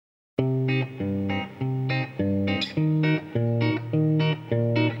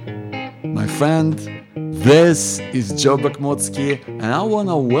friend. This is Joe Bakmotsky, and I want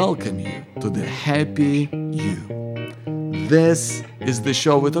to welcome you to the Happy You. This is the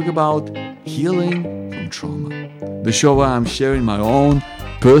show we talk about healing from trauma. The show where I'm sharing my own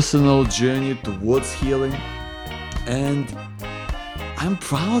personal journey towards healing, and I'm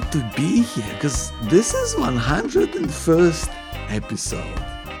proud to be here because this is 101st episode.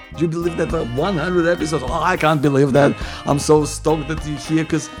 Do you believe that 100 episodes? Oh, I can't believe that. I'm so stoked that you're here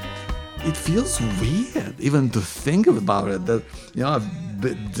because it feels weird even to think about it. That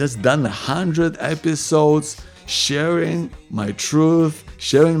I've just done 100 episodes, sharing my truth,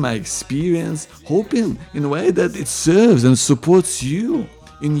 sharing my experience, hoping in a way that it serves and supports you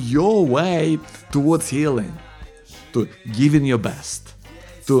in your way towards healing, to giving your best,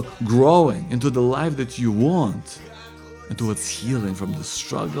 to growing into the life that you want, and towards healing from the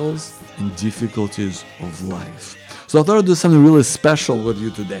struggles and difficulties of life. So I thought I'd do something really special with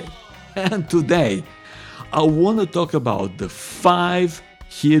you today. And today, I want to talk about the 5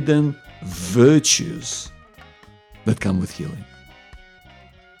 hidden virtues that come with healing.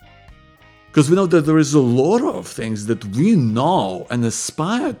 Because we know that there is a lot of things that we know and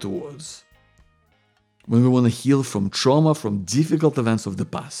aspire towards when we want to heal from trauma, from difficult events of the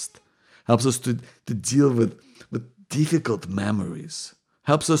past. Helps us to deal with difficult memories.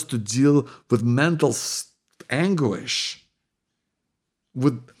 Helps us to deal with mental anguish,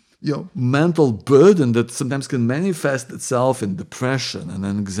 with mental burden that sometimes can manifest itself in depression and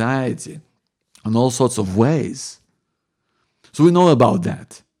anxiety in all sorts of ways. So we know about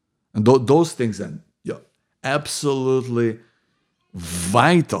that. And those things are absolutely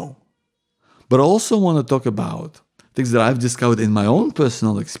vital. But I also want to talk about things that I've discovered in my own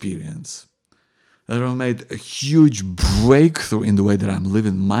personal experience that have made a huge breakthrough in the way that I'm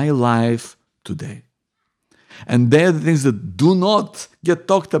living my life today. And they're the things that do not get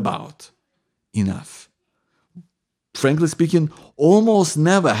talked about enough. Frankly speaking, almost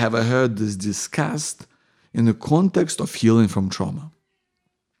never have I heard this discussed in the context of healing from trauma.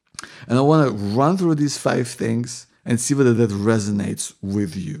 And I want to run through these 5 things and see whether that resonates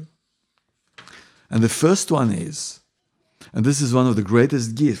with you. And the first one is, and this is one of the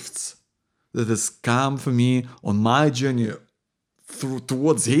greatest gifts that has come for me on my journey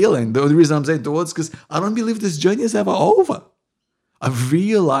towards healing. The only reason I'm saying towards, because I don't believe this journey is ever over. I've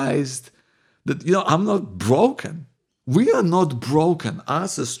realized that, I'm not broken. We are not broken.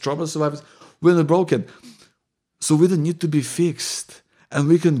 Us as trauma survivors, we're not broken. So we don't need to be fixed. And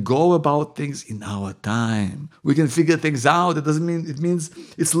we can go about things in our time. We can figure things out. It means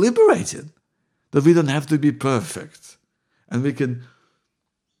it's liberating. That we don't have to be perfect. And we can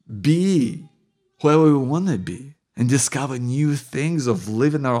be whoever we want to be and discover new things of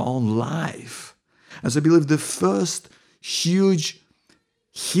living our own life. And so I believe the first huge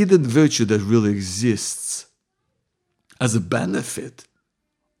hidden virtue that really exists as a benefit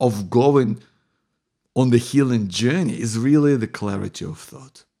of going on the healing journey is really the clarity of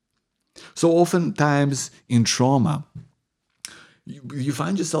thought. So oftentimes in trauma, you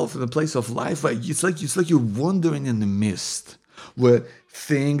find yourself in a place of life where it's like you're wandering in the mist, where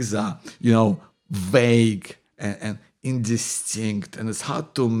things are, vague and indistinct, and it's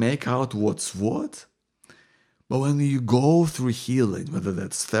hard to make out what's what. But when you go through healing, whether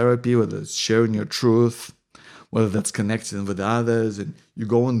that's therapy, whether it's sharing your truth, whether that's connecting with others, and you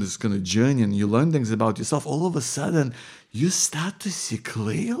go on this kind of journey and you learn things about yourself, all of a sudden you start to see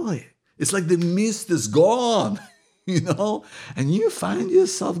clearly. It's like the mist is gone, and you find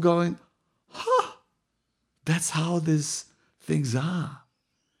yourself going, that's how these things are.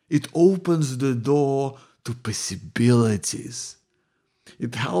 It opens the door to possibilities.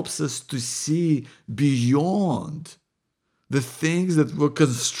 It helps us to see beyond the things that we're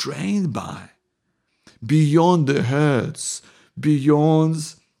constrained by, beyond the hurts,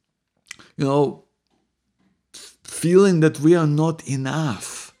 beyond, feeling that we are not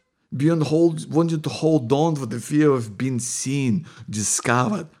enough, beyond wanting to hold on for the fear of being seen,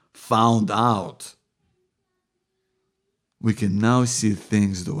 discovered, found out. We can now see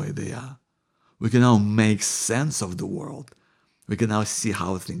things the way they are. We can now make sense of the world. We can now see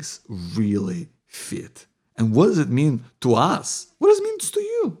how things really fit. And what does it mean to us? What does it mean to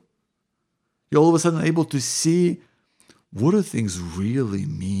you? You're all of a sudden able to see what do things really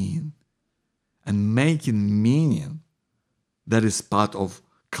mean, and making meaning that is part of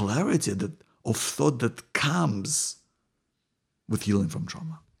clarity, of thought that comes with healing from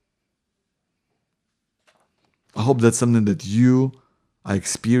trauma. I hope that's something that you are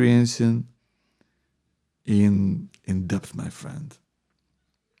experiencing in depth, my friend.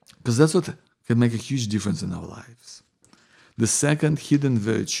 Because that's what can make a huge difference in our lives. The second hidden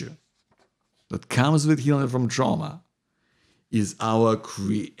virtue that comes with healing from trauma is our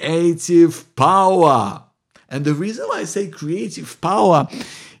creative power. And the reason why I say creative power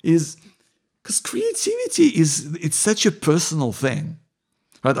is because creativity it's such a personal thing.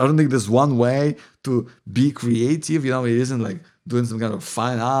 Right? I don't think there's one way to be creative. It isn't like doing some kind of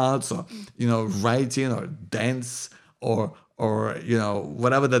fine arts or, writing or dance or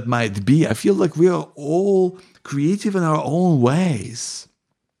whatever that might be. I feel like we are all creative in our own ways.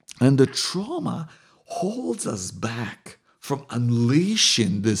 And the trauma holds us back from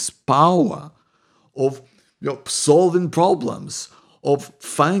unleashing this power of solving problems, of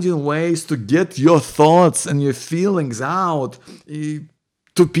finding ways to get your thoughts and your feelings out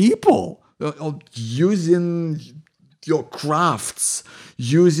to people, of using your crafts,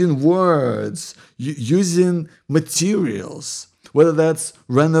 using words, using materials, whether that's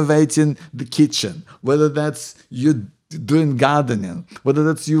renovating the kitchen, whether that's you doing gardening, whether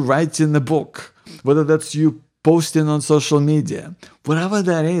that's you writing a book, whether that's you posting on social media, whatever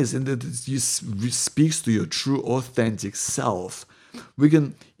that is, and that speaks to your true, authentic self. We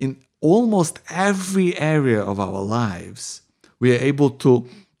can, in almost every area of our lives, we are able to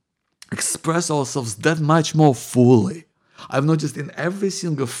express ourselves that much more fully. I've noticed in every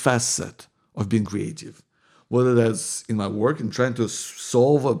single facet of being creative, whether that's in my work and trying to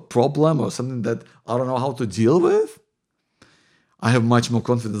solve a problem or something that I don't know how to deal with, I have much more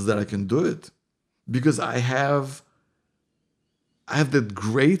confidence that I can do it because I have that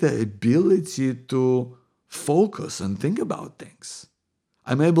greater ability to focus and think about things.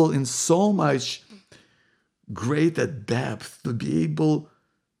 I'm able in so much greater depth to be able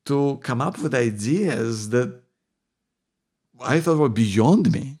to come up with ideas that I thought were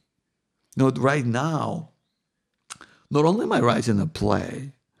beyond me. Right now, not only am I writing a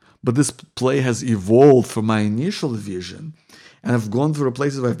play, but this play has evolved from my initial vision. And I've gone through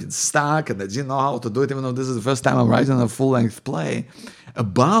places where I've been stuck and I didn't know how to do it, even though this is the first time I'm writing a full-length play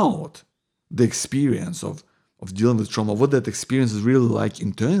about the experience of dealing with trauma, what that experience is really like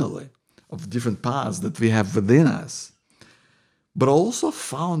internally, of different paths that we have within us. But I also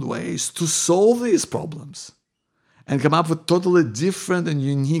found ways to solve these problems and come up with totally different and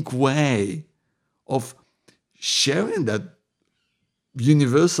unique way of sharing that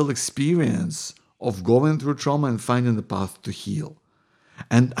universal experience of going through trauma and finding the path to heal.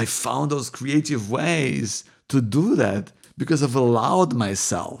 And I found those creative ways to do that because I've allowed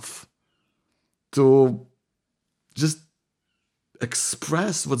myself to just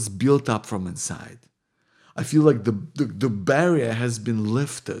express what's built up from inside. I feel like the barrier has been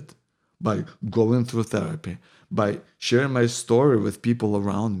lifted by going through therapy, by sharing my story with people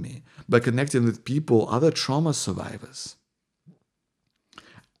around me, by connecting with people, other trauma survivors.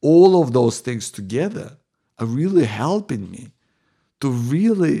 All of those things together are really helping me to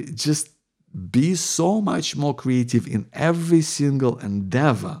really just be so much more creative in every single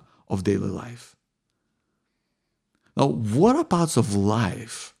endeavor of daily life. Now, what are parts of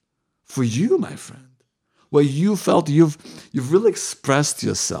life for you, my friend, where you felt you've really expressed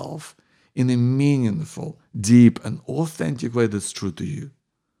yourself in a meaningful, deep, and authentic way that's true to you?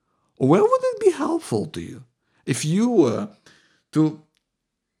 Or where would it be helpful to you if you were to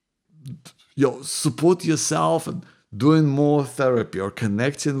support yourself and doing more therapy or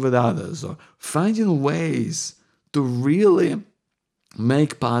connecting with others or finding ways to really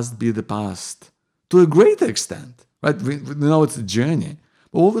make past be the past to a great extent, right? We know it's a journey,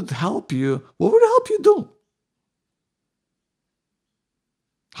 but what would help you do?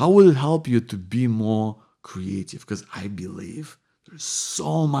 How would it help you to be more creative? Because I believe there's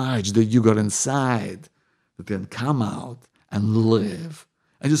so much that you got inside that can come out and live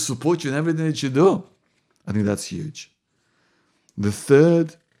and just support you in everything that you do. I think that's huge. The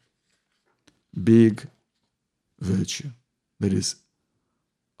third big virtue that is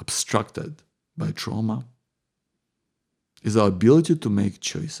obstructed by trauma is our ability to make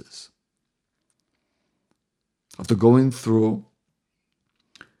choices. After going through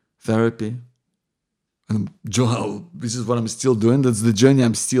therapy, and this is what I'm still doing, that's the journey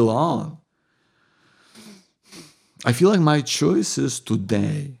I'm still on, I feel like my choices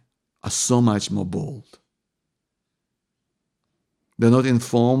today are so much more bold. They're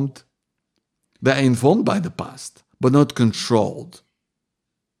informed by the past, but not controlled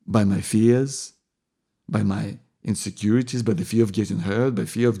by my fears, by my insecurities, by the fear of getting hurt, by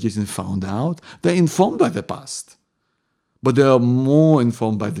fear of getting found out. They're informed by the past, but they are more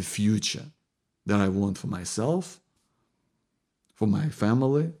informed by the future that I want for myself, for my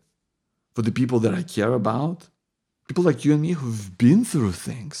family, for the people that I care about, people like you and me who've been through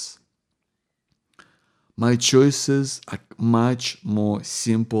things. My choices are much more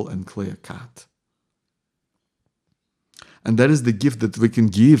simple and clear-cut. And that is the gift that we can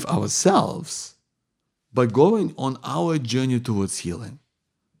give ourselves by going on our journey towards healing.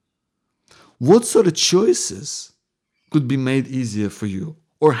 What sort of choices could be made easier for you,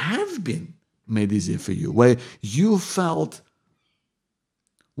 or have been made easier for you, where you felt,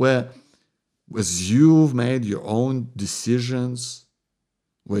 where as you've made your own decisions,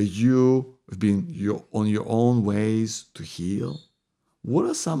 where you have been on your own ways to heal? What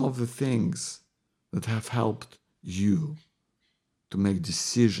are some of the things that have helped you to make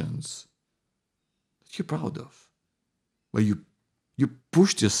decisions that you're proud of, where you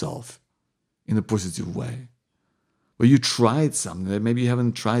pushed yourself in a positive way, where you tried something that maybe you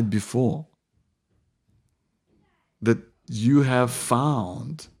haven't tried before, that you have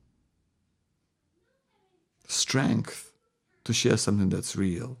found strength to share something that's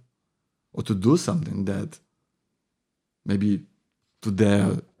real, or to do something that maybe to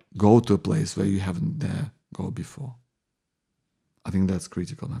dare go to a place where you haven't dare go before. I think that's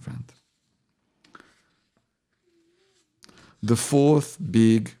critical, my friend. The fourth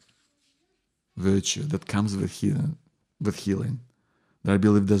big virtue that comes with healing, that I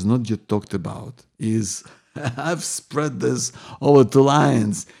believe does not get talked about, is, I've spread this over 2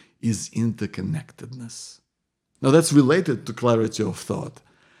 lines, is interconnectedness. Now that's related to clarity of thought,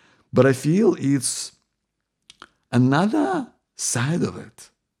 but I feel it's another side of it.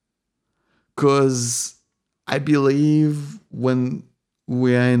 Because I believe when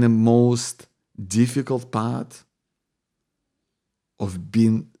we are in the most difficult part of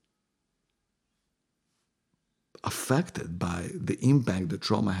being affected by the impact that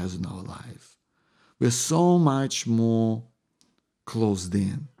trauma has in our life, we're so much more closed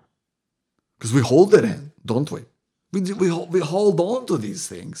in. Because we hold it in, don't we? We hold on to these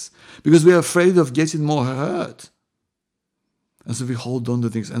things because we're afraid of getting more hurt. And so we hold on to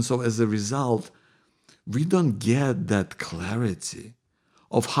things. And so as a result, we don't get that clarity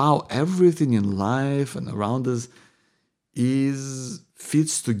of how everything in life and around us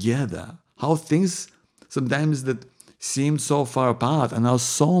fits together. How things sometimes that seemed so far apart are now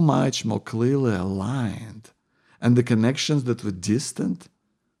so much more clearly aligned. And the connections that were distant,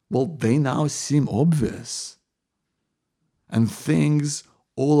 well, they now seem obvious. And things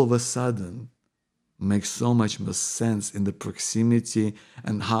all of a sudden make so much more sense in the proximity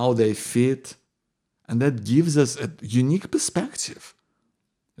and how they fit. And that gives us a unique perspective,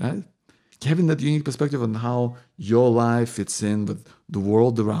 right? Having that unique perspective on how your life fits in with the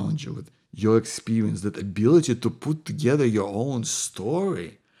world around you, with your experience, that ability to put together your own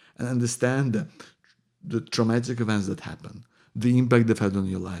story and understand the traumatic events that happen, the impact they've had on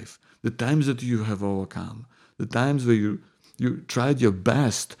your life, the times that you have overcome, the times where you tried your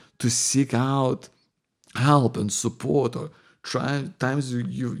best to seek out help and support, or times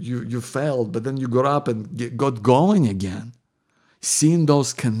you failed, but then you got up and got going again. Seeing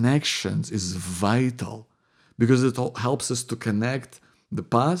those connections is vital because it helps us to connect the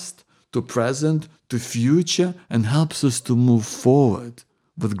past to present to future and helps us to move forward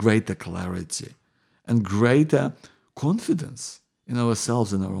with greater clarity and greater confidence in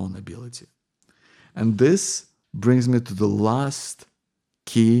ourselves and our own ability. And this brings me to the last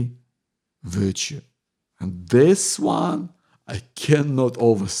key virtue. And this one, I cannot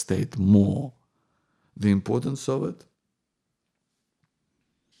overstate more the importance of it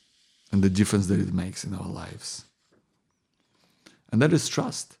and the difference that it makes in our lives. And that is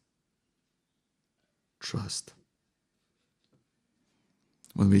trust. Trust.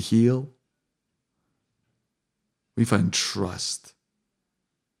 When we heal, we find trust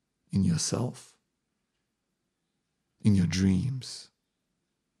in yourself, in your dreams,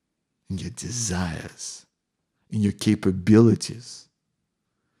 in your desires, in your capabilities,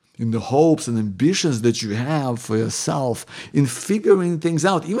 in the hopes and ambitions that you have for yourself, in figuring things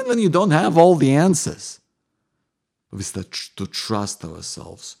out, even when you don't have all the answers. We start to trust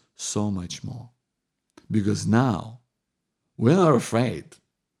ourselves so much more. Because now, we're not afraid.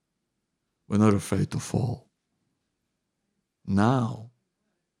 We're not afraid to fall. Now,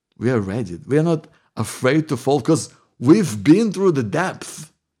 we are ready. We are not afraid to fall because we've been through the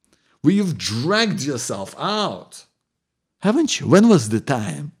depth. You've dragged yourself out. Haven't you? When was the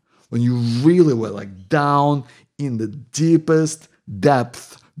time when you really were like down in the deepest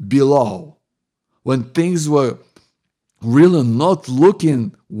depth below? When things were really not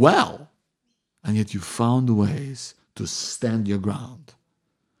looking well, and yet you found ways to stand your ground.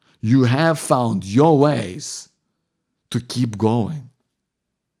 You have found your ways to keep going.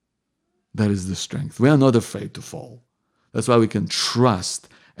 That is the strength. We are not afraid to fall. That's why we can trust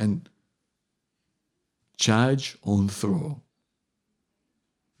and Charge on through.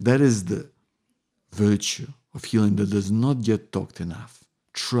 That is the virtue of healing that does not get talked enough.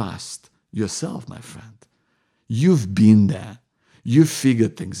 Trust yourself, my friend. You've been there. You've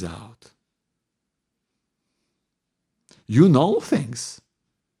figured things out. You know things.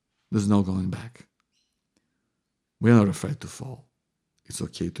 There's no going back. We're not afraid to fall. It's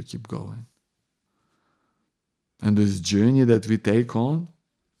okay to keep going. And this journey that we take on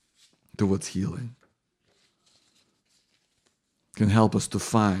towards healing can help us to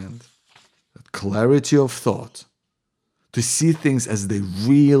find that clarity of thought, to see things as they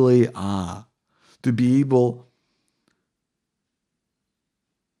really are, to be able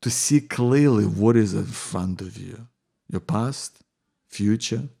to see clearly what is in front of you. Your past,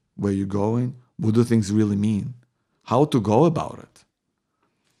 future, where you're going, what do things really mean? How to go about it.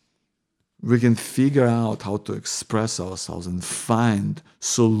 We can figure out how to express ourselves and find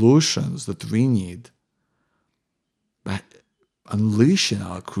solutions that we need by unleashing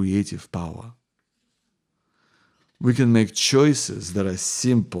our creative power. We can make choices that are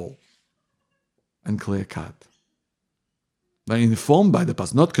simple and clear-cut. They're informed by the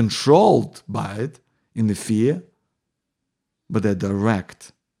past, not controlled by it in the fear, but they're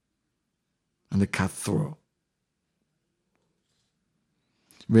direct and they cut through.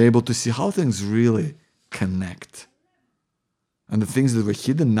 We're able to see how things really connect. And the things that were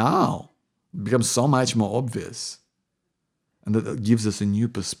hidden now become so much more obvious. And that gives us a new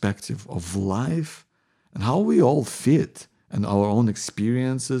perspective of life and how we all fit and our own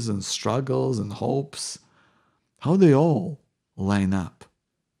experiences and struggles and hopes, how they all line up.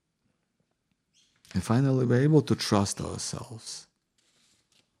 And finally, we're able to trust ourselves.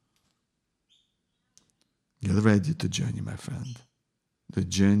 Get ready to journey, my friend. The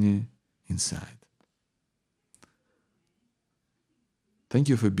journey inside. Thank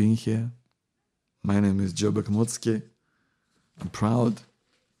you for being here. My name is Joe Bakhmutsky. I'm proud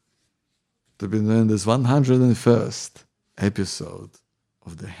to be doing this 101st episode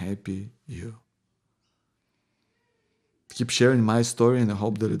of The Happy You. Keep sharing my story and I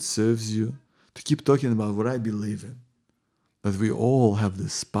hope that it serves you to keep talking about what I believe in. That we all have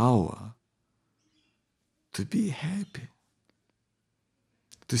this power to be happy.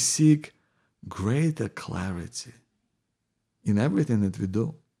 To seek greater clarity in everything that we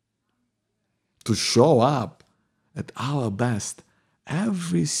do. To show up at our best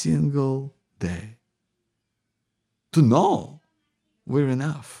every single day. To know we're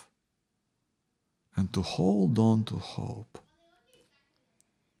enough. And to hold on to hope.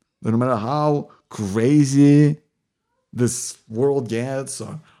 No matter how crazy this world gets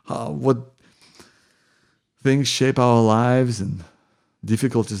or what things shape our lives and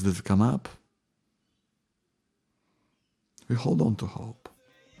difficulties that come up, we hold on to hope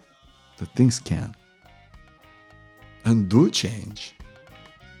that things can and do change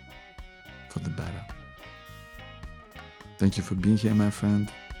for the better. Thank you for being here, my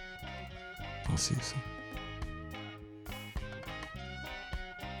friend. I'll see you soon.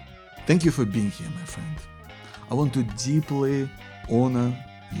 Thank you for being here, my friend. I want to deeply honor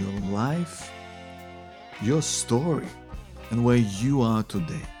your life, your story, and where you are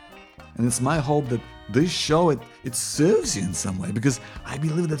today. And it's my hope that this show, it serves you in some way, because I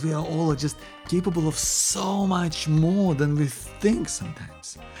believe that we are all just capable of so much more than we think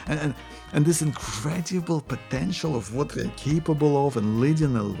sometimes. And this incredible potential of what we're capable of and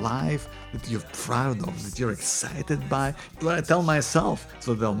leading a life that you're proud of, that you're excited by, what I tell myself,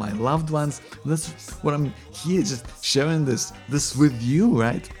 so tell my loved ones. That's what I'm here, just sharing this with you,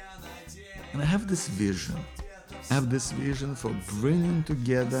 right? And I have this vision. I have this vision for bringing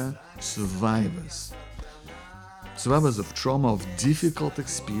together survivors of trauma, of difficult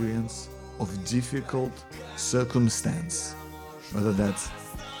experience, of difficult circumstance, whether that's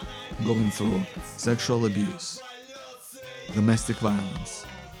going through sexual abuse, domestic violence,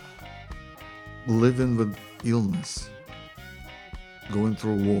 living with illness, going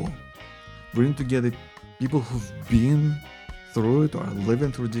through war. Bring together people who've been through it or are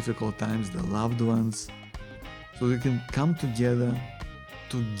living through difficult times, their loved ones, so we can come together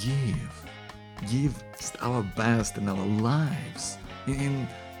to give just our best in our lives,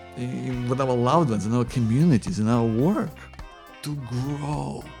 with our loved ones, in our communities, in our work, to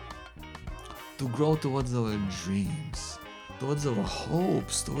grow towards our dreams, towards our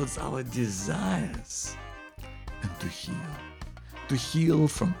hopes, towards our desires, and to heal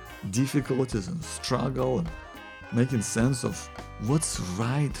from difficulties and struggle, and making sense of what's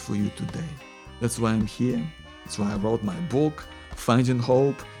right for you today. That's why I'm here. That's why I wrote my book. finding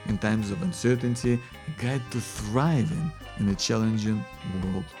hope in times of uncertainty, a guide to thriving in the challenging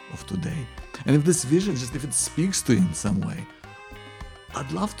world of today. And if this vision, just if it speaks to you in some way,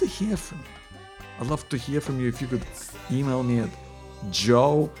 I'd love to hear from you. I'd love to hear from you. If you could email me at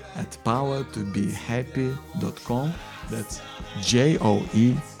joe@powertobehappy.com. That's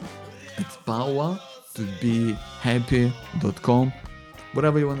joe@powertobehappy.com.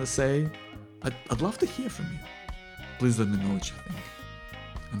 Whatever you want to say, I'd love to hear from you. Please let me know what you think.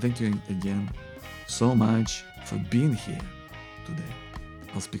 And thank you again so much for being here today.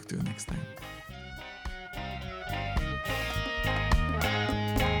 I'll speak to you next time.